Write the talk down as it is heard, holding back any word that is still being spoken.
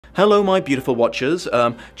Hello my beautiful watchers,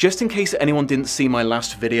 just in case anyone didn't see my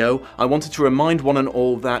last video, I wanted to remind one and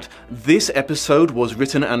all that this episode was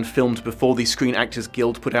written and filmed before the Screen Actors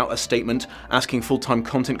Guild put out a statement asking full-time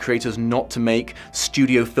content creators not to make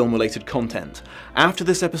studio film related content. After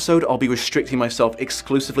this episode, I'll be restricting myself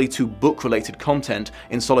exclusively to book related content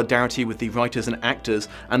in solidarity with the writers and actors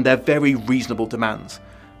and their very reasonable demands.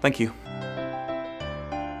 Thank you.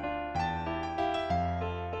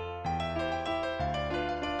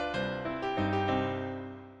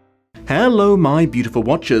 Hello my beautiful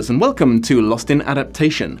watchers and welcome to Lost in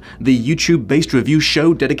Adaptation, the YouTube-based review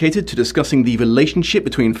show dedicated to discussing the relationship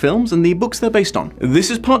between films and the books they're based on.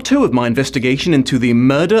 This is part 2 of my investigation into the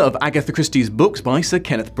murder of Agatha Christie's books by Sir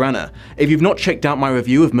Kenneth Branagh. If you've not checked out my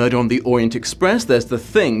review of Murder on the Orient Express, there's the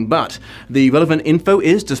thing, but the relevant info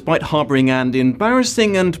is, despite harboring an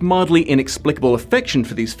embarrassing and mildly inexplicable affection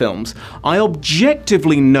for these films, I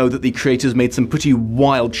objectively know that the creators made some pretty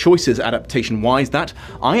wild choices adaptation-wise that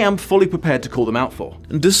I am fully prepared to call them out for.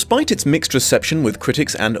 Despite its mixed reception with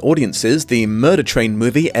critics and audiences, the Murder Train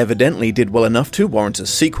movie evidently did well enough to warrant a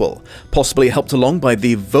sequel, possibly helped along by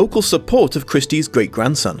the vocal support of Christie's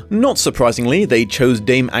great-grandson. Not surprisingly, they chose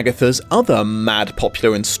Dame Agatha's other mad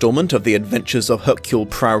popular installment of the adventures of Hercule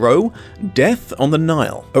Poirot, Death on the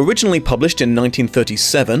Nile. Originally published in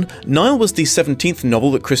 1937, Nile was the 17th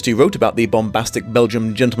novel that Christie wrote about the bombastic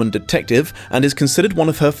Belgian gentleman detective and is considered one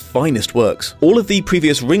of her finest works. All of the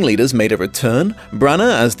previous ringleaders made a return,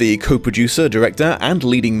 Branagh as the co-producer, director, and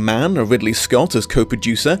leading man, Ridley Scott as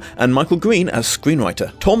co-producer, and Michael Green as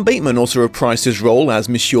screenwriter. Tom Bateman also reprised his role as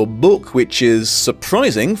Monsieur Book, which is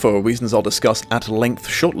surprising for reasons I'll discuss at length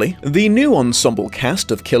shortly. The new ensemble cast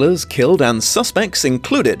of killers, killed, and suspects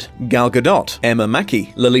included Gal Gadot, Emma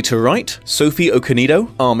Mackey, Lolita Wright, Sophie Okonedo,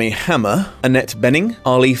 Armie Hammer, Annette Bening,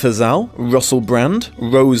 Ali Fazal, Russell Brand,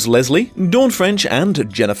 Rose Leslie, Dawn French, and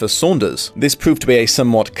Jennifer Saunders. This proved to be a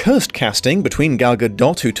somewhat cursed casting between Gal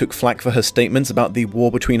Gadot, who took flack for her statements about the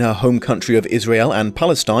war between her home country of Israel and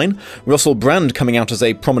Palestine, Russell Brand coming out as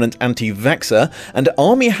a prominent anti-vaxxer, and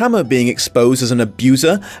Armie Hammer being exposed as an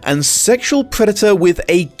abuser and sexual predator with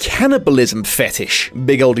a cannibalism fetish.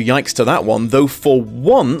 Big old yikes to that one, though for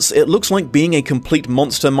once it looks like being a complete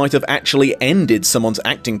monster might have actually ended someone's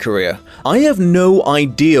acting career. I have no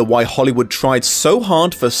idea why Hollywood tried so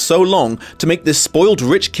hard for so long to make this spoiled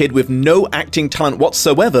rich kid with no acting talent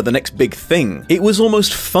whatsoever the next big thing. It was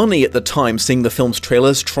almost funny at the time seeing the film's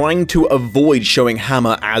trailers trying to avoid showing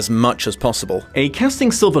Hammer as much as possible. A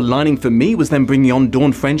casting silver lining for me was then bringing on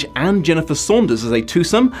Dawn French and Jennifer Saunders as a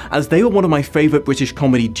twosome, as they were one of my favourite British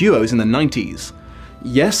comedy duos in the 90s.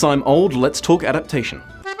 Yes, I'm old, let's talk adaptation.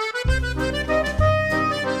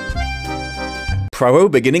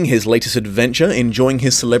 Poirot beginning his latest adventure enjoying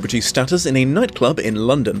his celebrity status in a nightclub in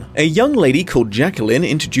London. A young lady called Jacqueline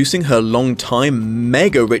introducing her long-time,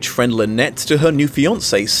 mega-rich friend Lynette to her new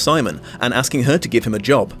fiancé Simon and asking her to give him a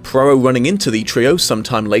job. Poirot running into the trio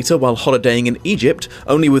sometime later while holidaying in Egypt,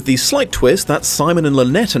 only with the slight twist that Simon and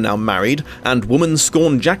Lynette are now married, and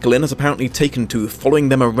woman-scorned Jacqueline has apparently taken to following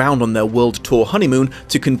them around on their world tour honeymoon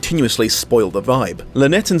to continuously spoil the vibe.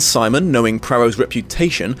 Lynette and Simon, knowing Poirot's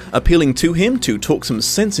reputation, appealing to him to talk some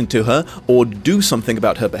sense into her or do something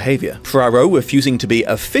about her behaviour. Poirot refusing to be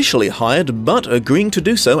officially hired, but agreeing to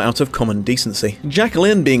do so out of common decency.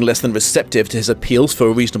 Jacqueline being less than receptive to his appeals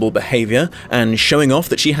for reasonable behaviour, and showing off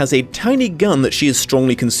that she has a tiny gun that she is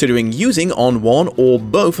strongly considering using on one or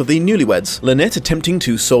both of the newlyweds. Lynette attempting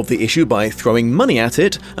to solve the issue by throwing money at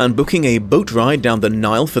it and booking a boat ride down the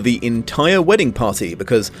Nile for the entire wedding party,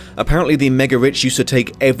 because apparently the mega-rich used to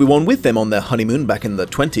take everyone with them on their honeymoon back in the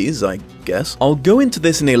 20s, I guess. I'll go into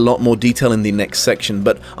this in a lot more detail in the next section,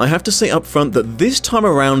 but I have to say up front that this time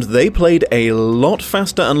around they played a lot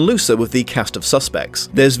faster and looser with the cast of suspects.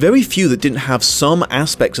 There's very few that didn't have some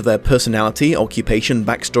aspects of their personality, occupation,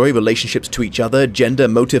 backstory, relationships to each other, gender,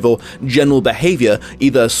 motive, or general behavior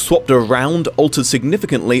either swapped around, altered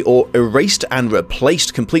significantly, or erased and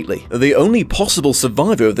replaced completely. The only possible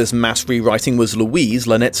survivor of this mass rewriting was Louise,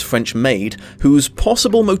 Lynette's French maid, whose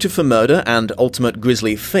possible motive for murder and ultimate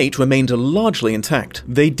grisly fate remained largely intact.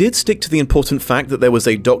 They did stick to the important fact that there was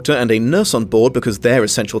a doctor and a nurse on board because they're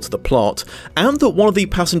essential to the plot, and that one of the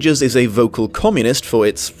passengers is a vocal communist for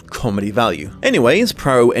its comedy value. Anyways,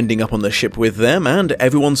 Poirot ending up on the ship with them, and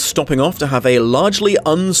everyone stopping off to have a largely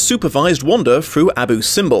unsupervised wander through Abu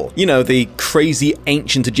Simbel. You know, the crazy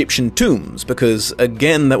ancient Egyptian tombs, because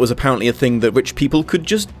again, that was apparently a thing that rich people could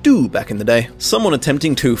just do back in the day. Someone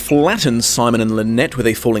attempting to flatten Simon and Lynette with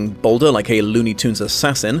a falling boulder like a Looney Tunes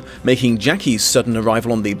assassin, making Jackie's sudden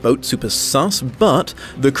arrival on the boat super sus, but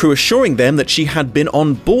the crew assuring them that she had been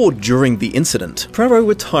on board during the incident. Poirot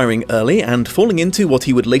retiring early and falling into what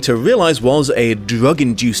he would later realize was a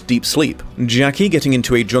drug-induced deep sleep. Jackie getting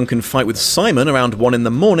into a drunken fight with Simon around 1 in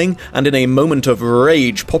the morning and in a moment of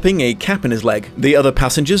rage popping a cap in his leg. The other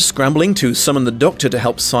passengers scrambling to summon the doctor to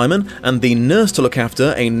help Simon and the nurse to look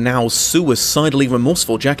after a now suicidally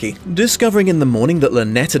remorseful Jackie. Discovering in the morning that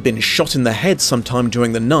Lynette had been shot in the head sometime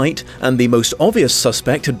during the night, and the most obvious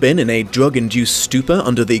suspect had been in a drug-induced stupor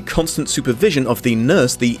under the constant supervision of the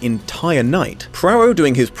nurse the entire night. Poirot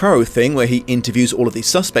doing his Poirot thing where he interviews all of the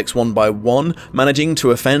suspects one by one, managing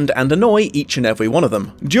to offend and annoy each and every one of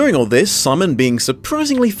them. During all this, Simon being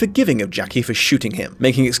surprisingly forgiving of Jackie for shooting him,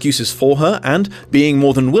 making excuses for her and being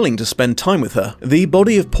more than willing to spend time with her. The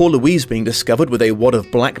body of poor Louise being discovered with a wad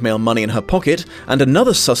of blackmail money in her pocket, and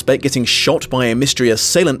another suspect getting shot by a mystery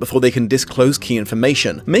assailant before they can disclose key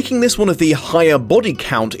information, making this one of the higher body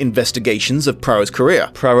count investigations of Poirot's career.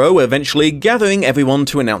 Poirot eventually gathering everyone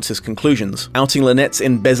to announce his conclusions, outing Lynette's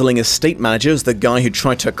embezzling estate manager as the guy who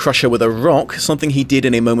tried to crush her with a rock, something he did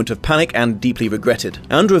in a moment of panic and deeply regretted,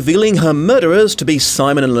 and revealing her murderers to be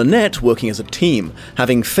Simon and Lynette working as a team,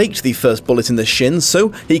 having faked the first bullet in the shin so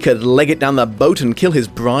he could leg it down the boat and kill his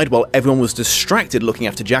bride while everyone was distracted looking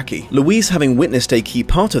after Jackie. Louise having witnessed a key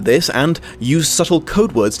part of this and used subtle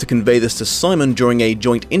code words to convey this to Simon during a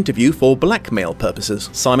joint interview for blackmail purposes.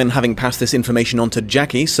 Simon having passed this information on to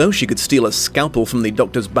Jackie so she could steal a scalpel from the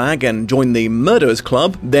doctor's bag and join the murderers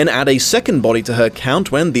club, then add a second body to her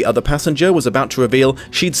count when the other passenger was about to reveal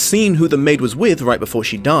she'd seen who the maid was with right before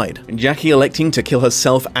she died. Jackie electing to kill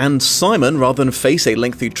herself and Simon rather than face a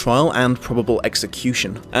lengthy trial and probable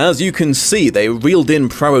execution. As you can see, they reeled in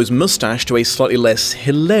Poirot's mustache to a slightly less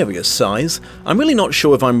hilarious size. I'm really not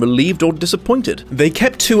sure if I'm relieved or disappointed. They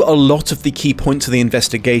kept to a lot of the key points of the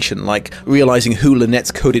investigation, like realizing who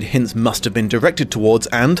Lynette's coded hints must have been directed towards,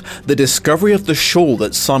 and the discovery of the shawl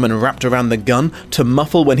that Simon wrapped around the gun to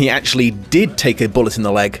muffle when he actually did take a bullet in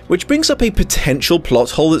the leg. Which brings up a potential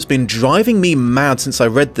plot hole that's been driving me mad since I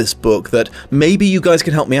read this book that maybe you guys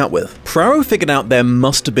can help me out with. Poirot figured out there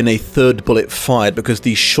must have been a third bullet fired because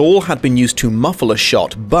the shawl had been used to muffle a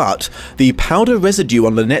shot, but the powder residue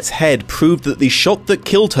on Lynette's head proved that the shot that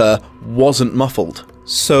killed her wasn't muffled.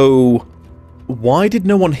 So why did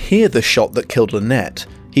no one hear the shot that killed Lynette?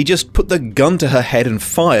 He just put the gun to her head and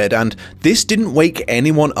fired, and this didn't wake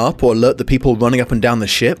anyone up or alert the people running up and down the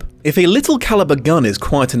ship? If a little caliber gun is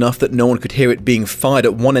quiet enough that no one could hear it being fired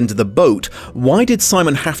at one end of the boat, why did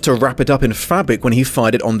Simon have to wrap it up in fabric when he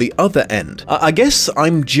fired it on the other end? I guess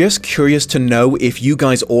I'm just curious to know if you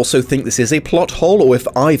guys also think this is a plot hole or if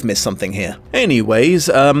I've missed something here.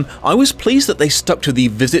 Anyways, I was pleased that they stuck to the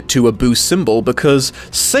visit to Abu Simbel because,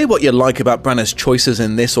 say what you like about Branagh's choices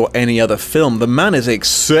in this or any other film, the man is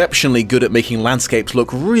exceptionally good at making landscapes look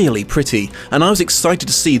really pretty, and I was excited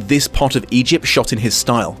to see this part of Egypt shot in his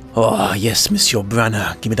style. Oh yes, Monsieur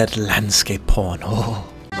Branagh, give me that landscape porn, oh.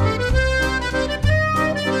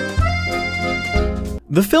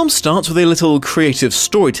 The film starts with a little creative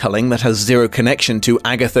storytelling that has zero connection to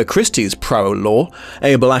Agatha Christie's Poirot lore,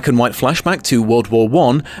 a black and white flashback to World War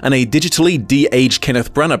I, and a digitally de-aged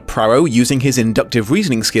Kenneth Branagh Poirot using his inductive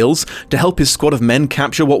reasoning skills to help his squad of men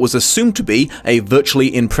capture what was assumed to be a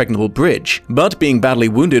virtually impregnable bridge, but being badly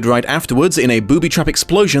wounded right afterwards in a booby trap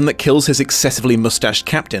explosion that kills his excessively mustached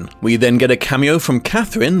captain. We then get a cameo from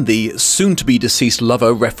Catherine, the soon-to-be deceased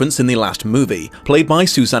lover referenced in the last movie, played by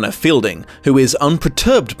Susanna Fielding, who is unperturbed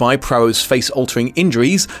by Poirot's face-altering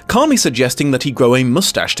injuries, calmly suggesting that he grow a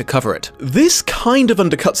mustache to cover it. This kind of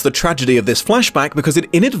undercuts the tragedy of this flashback because it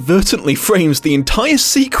inadvertently frames the entire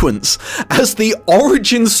sequence as the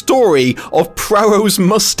origin story of Poirot's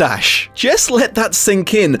mustache. Just let that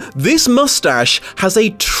sink in. This mustache has a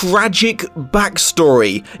tragic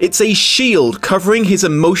backstory. It's a shield covering his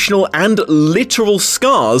emotional and literal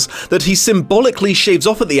scars that he symbolically shaves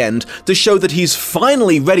off at the end to show that he's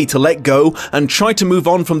finally ready to let go and try to move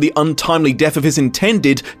on from the untimely death of his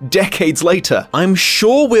intended decades later. I'm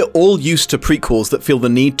sure we're all used to prequels that feel the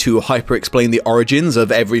need to hyper-explain the origins of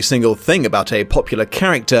every single thing about a popular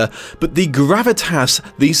character, but the gravitas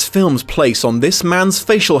these films place on this man's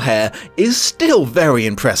facial hair is still very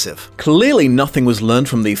impressive. Clearly nothing was learned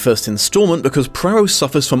from the first installment because Poirot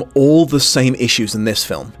suffers from all the same issues in this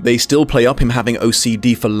film. They still play up him having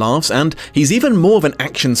OCD for laughs, and he's even more of an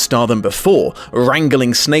action star than before,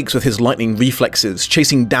 wrangling snakes with his lightning reflexes,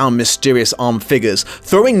 chasing down mysterious armed figures,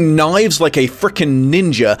 throwing knives like a frickin'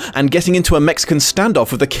 ninja, and getting into a Mexican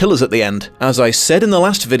standoff with the killers at the end. As I said in the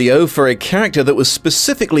last video, for a character that was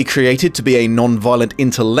specifically created to be a non-violent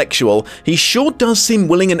intellectual, he sure does seem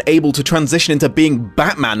willing and able to transition into being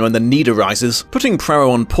Batman when the need arises. Putting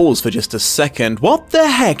Poirot on pause for just a second, what the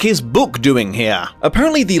heck is Book doing here?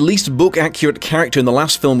 Apparently the least book-accurate character in the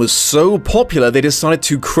last film was so popular they decided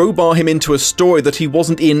to crowbar him into a story that he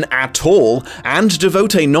wasn't in at all, and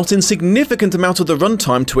devote a not insignificant amount of the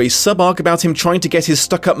runtime to a sub-arc about him trying to get his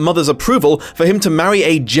stuck-up mother's approval for him to marry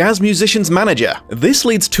a jazz musician's manager. This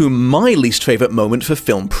leads to my least favourite moment for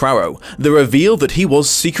film Poirot, the reveal that he was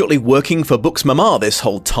secretly working for Book's mama this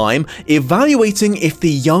whole time, evaluating if the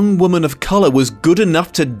young woman of colour was good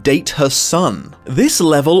enough to date her son. This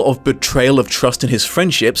level of betrayal of trust in his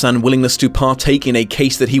friendships and willingness to partake in a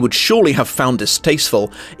case that he would surely have found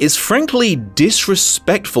distasteful is frankly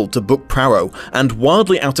disrespectful to Book Poirot and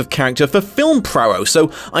wildly out of character for film Poirot,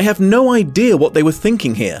 so I have no idea what they were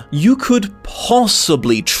thinking here. You could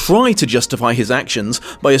possibly try to justify his actions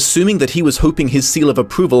by assuming that he was hoping his seal of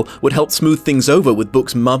approval would help smooth things over with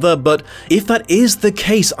Book's mother, but if that is the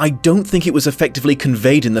case, I don't think it was effectively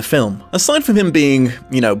conveyed in the film. Aside from him being,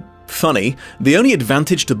 funny, the only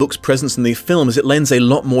advantage to Book's presence in the film is it lends a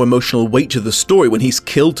lot more emotional weight to the story when he's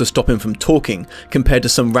killed to stop him from talking, compared to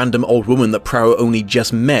some random old woman that Poirot only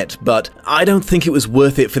just met, but I don't think it was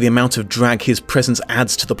worth it for the amount of drag his presence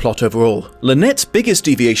adds to the plot overall. Lynette's biggest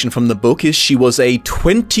deviation from the book is she was a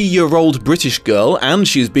 20-year-old British girl, and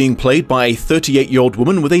she is being played by a 38-year-old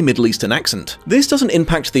woman with a Middle Eastern accent. This doesn't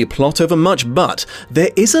impact the plot over much, but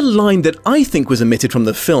there is a line that I think was omitted from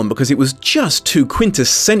the film because it was just too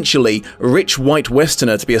quintessentially rich white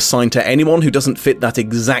westerner to be assigned to anyone who doesn't fit that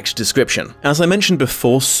exact description. As I mentioned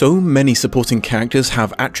before, so many supporting characters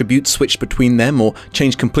have attributes switched between them or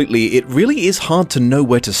changed completely, it really is hard to know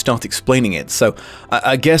where to start explaining it, so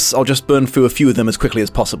I guess I'll just burn through a few of them as quickly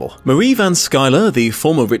as possible. Marie Van Schuyler, the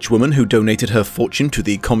former rich woman who donated her fortune to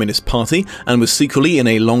the Communist Party and was secretly in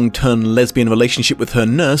a long-term lesbian relationship with her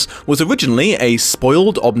nurse, was originally a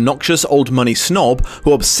spoiled, obnoxious old money snob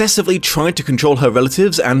who obsessively tried to control her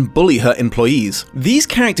relatives and bully her employees. These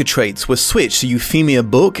character traits were switched to Euphemia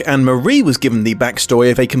Book, and Marie was given the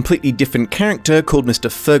backstory of a completely different character called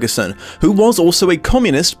Mr. Ferguson, who was also a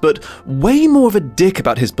communist but way more of a dick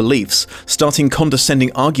about his beliefs, starting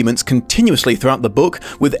condescending arguments continuously throughout the book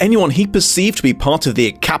with anyone he perceived to be part of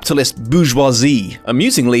the capitalist bourgeoisie.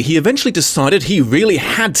 Amusingly, he eventually decided he really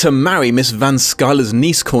had to marry Miss Van Schuyler's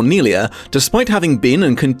niece Cornelia, despite having been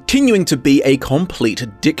and continuing to be a complete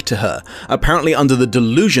dick to her, apparently under the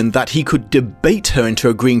delusion that he could debate her into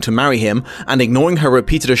agreeing to marry him and ignoring her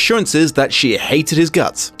repeated assurances that she hated his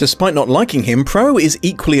guts. Despite not liking him, Poirot is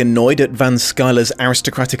equally annoyed at Van Schuyler's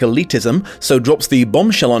aristocratic elitism, so drops the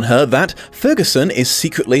bombshell on her that Ferguson is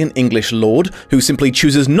secretly an English lord who simply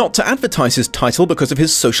chooses not to advertise his title because of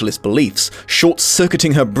his socialist beliefs,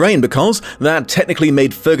 short-circuiting her brain because that technically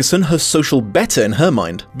made Ferguson her social better in her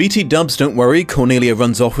mind. BT dubs, don't worry, Cornelia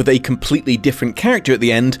runs off with a completely different character at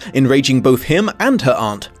the end, enraging both him and her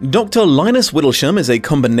aunt. Dr. Linus Whittlesham is a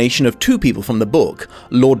combination of two people from the book: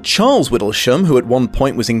 Lord Charles Whittlesham, who at one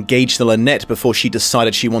point was engaged to Lynette before she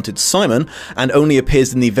decided she wanted Simon, and only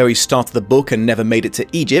appears in the very start of the book and never made it to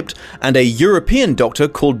Egypt, and a European doctor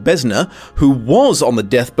called Besner, who was on the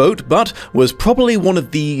death boat but was probably one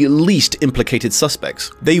of the least implicated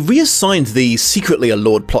suspects. They reassigned the secretly a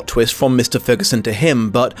lord plot twist from Mr. Ferguson to him,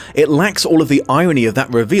 but it lacks all of the irony of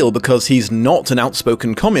that reveal because he's not an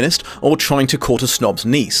outspoken communist or trying to court a snob's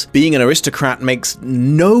niece. Being an aristocrat makes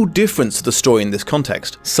no difference to the story in this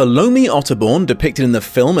context. Salome Otterborn, depicted in the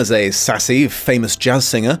film as a sassy, famous jazz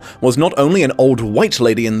singer, was not only an old white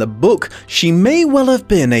lady in the book, she may well have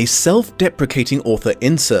been a self-deprecating author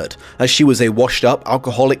insert, as she was a washed-up,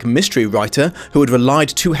 alcoholic mystery writer who had relied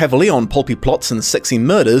too heavily on pulpy plots and sexy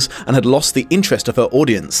murders and had lost the interest of her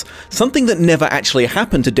audience. Something that never actually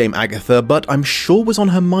happened to Dame Agatha, but I'm sure was on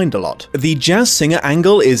her mind a lot. The jazz singer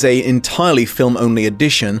angle is an entirely film-only addition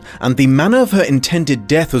expedition, and the manner of her intended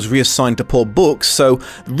death was reassigned to poor books, so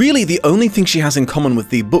really the only thing she has in common with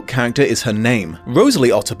the book character is her name. Rosalie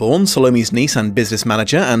Otterbourne, Salome's niece and business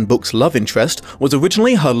manager and book's love interest, was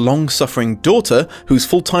originally her long-suffering daughter, whose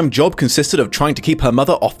full-time job consisted of trying to keep her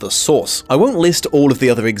mother off the source. I won't list all of the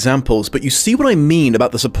other examples, but you see what I mean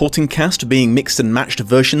about the supporting cast being mixed and matched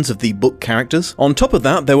versions of the book characters? On top of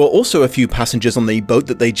that, there were also a few passengers on the boat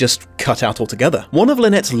that they just cut out altogether. One of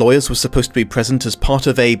Lynette's lawyers was supposed to be present as part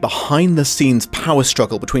of a behind-the-scenes power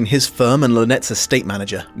struggle between his firm and Lynette's estate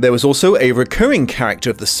manager. There was also a recurring character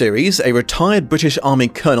of the series, a retired British Army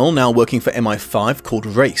colonel now working for MI5 called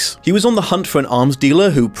Race. He was on the hunt for an arms dealer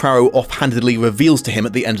who Poirot offhandedly reveals to him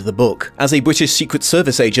at the end of the book. As a British Secret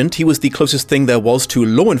Service agent, he was the closest thing there was to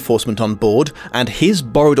law enforcement on board, and his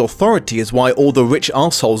borrowed authority is why all the rich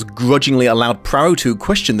arseholes grudgingly allowed Poirot to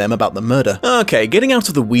question them about the murder. Okay, getting out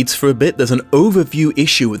of the weeds for a bit, there's an overview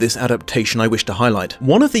issue with this adaptation I wish to highlight.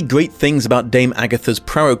 One of the great things about Dame Agatha's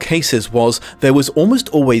Poirot cases was there was almost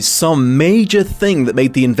always some major thing that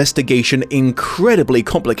made the investigation incredibly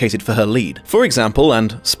complicated for her lead. For example,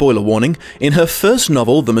 and spoiler warning, in her first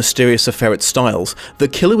novel, The Mysterious Affair at Styles, the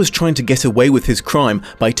killer was trying to get away with his crime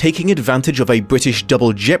by taking advantage of a British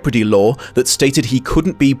double jeopardy law that stated he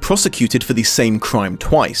couldn't be prosecuted for the same crime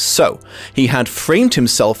twice. So, he had framed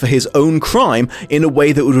himself for his own crime in a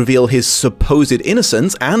way that would reveal his supposed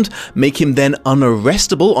innocence and make him then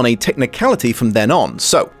unarrestable on a technicality from then on.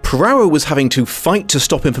 So, Poirot was having to fight to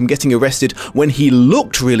stop him from getting arrested when he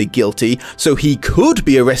looked really guilty, so he could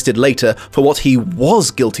be arrested later for what he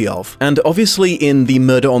was guilty of. And obviously in the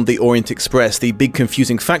murder on the Orient Express, the big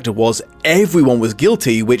confusing factor was everyone was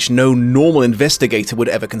guilty, which no normal investigator would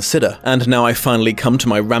ever consider. And now I finally come to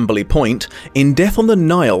my rambly point. In Death on the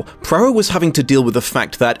Nile, Poirot was having to deal with the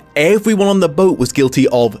fact that everyone on the boat was guilty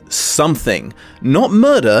of something. Not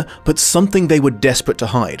murder, but something they were desperate to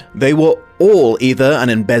hide. They were all either an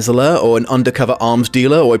embezzler or an undercover arms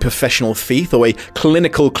dealer or a professional thief or a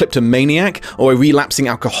clinical kleptomaniac or a relapsing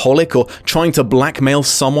alcoholic or trying to blackmail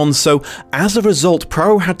someone, so as a result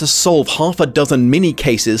Poirot had to solve half a dozen mini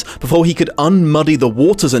cases before he could unmuddy the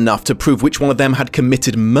waters enough to prove which one of them had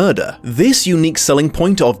committed murder. This unique selling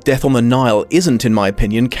point of Death on the Nile isn't, in my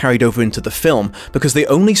opinion, carried over into the film because they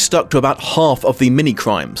only stuck to about half of the mini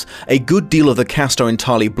crimes. A good deal of the cast are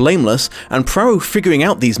entirely blameless, and Poirot figuring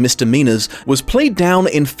out these misdemeanors was played down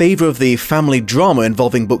in favor of the family drama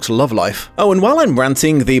involving Book's love life. Oh, and while I'm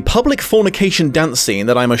ranting, the public fornication dance scene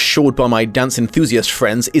that I'm assured by my dance enthusiast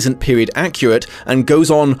friends isn't period accurate and goes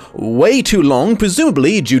on way too long,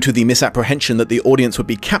 presumably due to the misapprehension that the audience would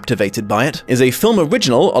be captivated by it, is a film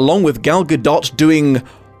original along with Gal Gadot doing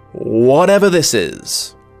whatever this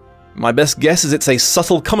is. My best guess is it's a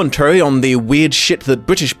subtle commentary on the weird shit that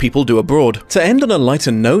British people do abroad. To end on a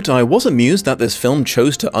lighter note, I was amused that this film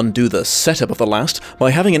chose to undo the setup of the last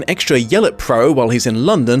by having an extra yell at Poirot while he's in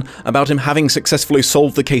London about him having successfully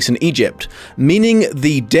solved the case in Egypt, meaning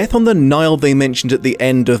the death on the Nile they mentioned at the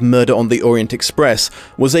end of Murder on the Orient Express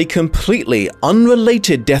was a completely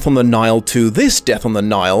unrelated death on the Nile to this death on the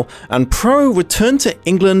Nile, and Poirot returned to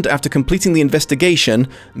England after completing the investigation,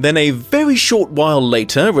 then a very short while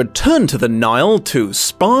later returned to the Nile to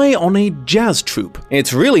spy on a jazz troupe.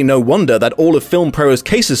 It's really no wonder that all of Film Poirot's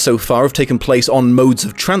cases so far have taken place on modes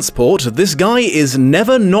of transport. This guy is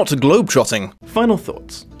never not globetrotting. Final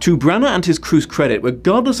thoughts. To Branagh and his crew's credit,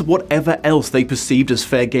 regardless of whatever else they perceived as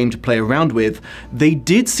fair game to play around with, they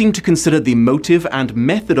did seem to consider the motive and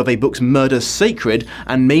method of a book's murder sacred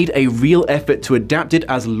and made a real effort to adapt it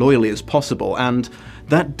as loyally as possible, and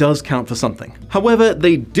that does count for something. However,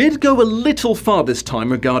 they did go a little far this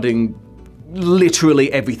time regarding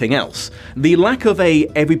literally everything else. The lack of a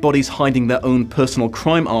everybody's hiding their own personal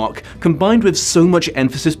crime arc, combined with so much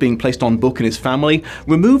emphasis being placed on Book and his family,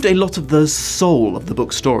 removed a lot of the soul of the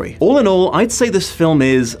book's story. All in all, I'd say this film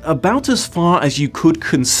is about as far as you could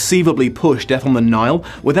conceivably push Death on the Nile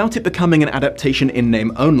without it becoming an adaptation in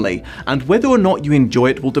name only, and whether or not you enjoy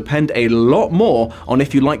it will depend a lot more on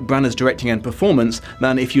if you like Branagh's directing and performance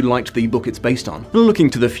than if you liked the book it's based on. Looking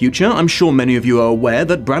to the future, I'm sure many of you are aware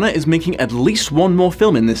that Branagh is making at least one more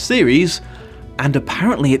film in this series, and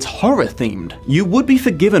apparently it's horror themed. You would be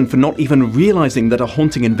forgiven for not even realizing that A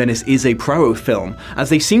Haunting in Venice is a Poirot film, as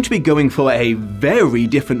they seem to be going for a very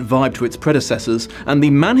different vibe to its predecessors, and the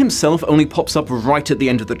man himself only pops up right at the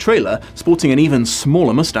end of the trailer, sporting an even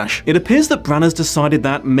smaller mustache. It appears that Branagh's decided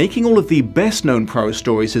that making all of the best known Poirot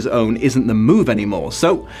stories his own isn't the move anymore,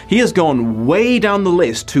 so he has gone way down the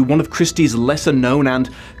list to one of Christie's lesser known and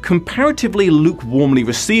comparatively lukewarmly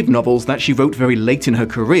received novels that she wrote very late in her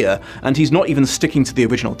career, and he's not even sticking to the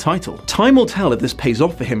original title. Time will tell if this pays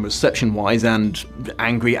off for him reception-wise and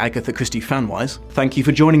angry Agatha Christie fan-wise. Thank you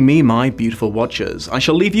for joining me, my beautiful watchers. I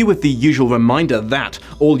shall leave you with the usual reminder that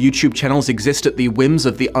all YouTube channels exist at the whims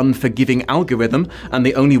of the unforgiving algorithm, and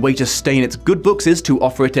the only way to stay in its good books is to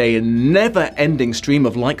offer it a never-ending stream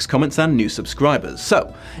of likes, comments, and new subscribers.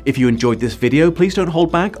 So, if you enjoyed this video, please don't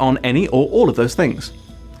hold back on any or all of those things.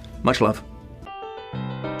 Much love.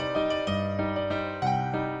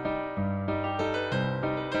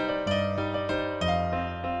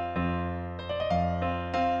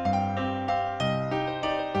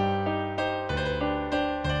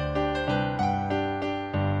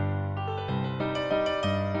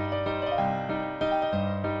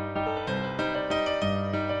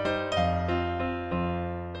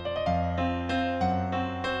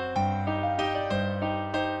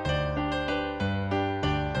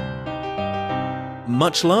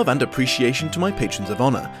 Much love and appreciation to my patrons of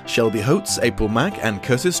honor, Shelby Holtz, April Mack, and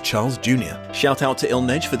Curtis Charles Jr. Shout out to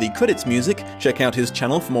Ilnej for the credits music, check out his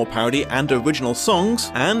channel for more parody and original songs,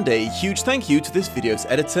 and a huge thank you to this video's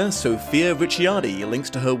editor, Sophia Ricciardi. Links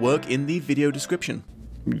to her work in the video description.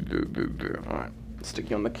 Alright, stick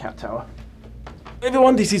you on the cat tower.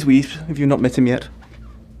 Everyone, this is Weave, if you've not met him yet.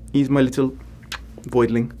 He's my little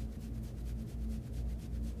voidling.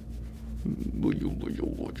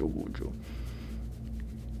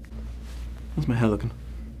 How's my hair looking?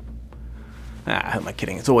 Ah, who am I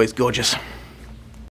kidding? It's always gorgeous.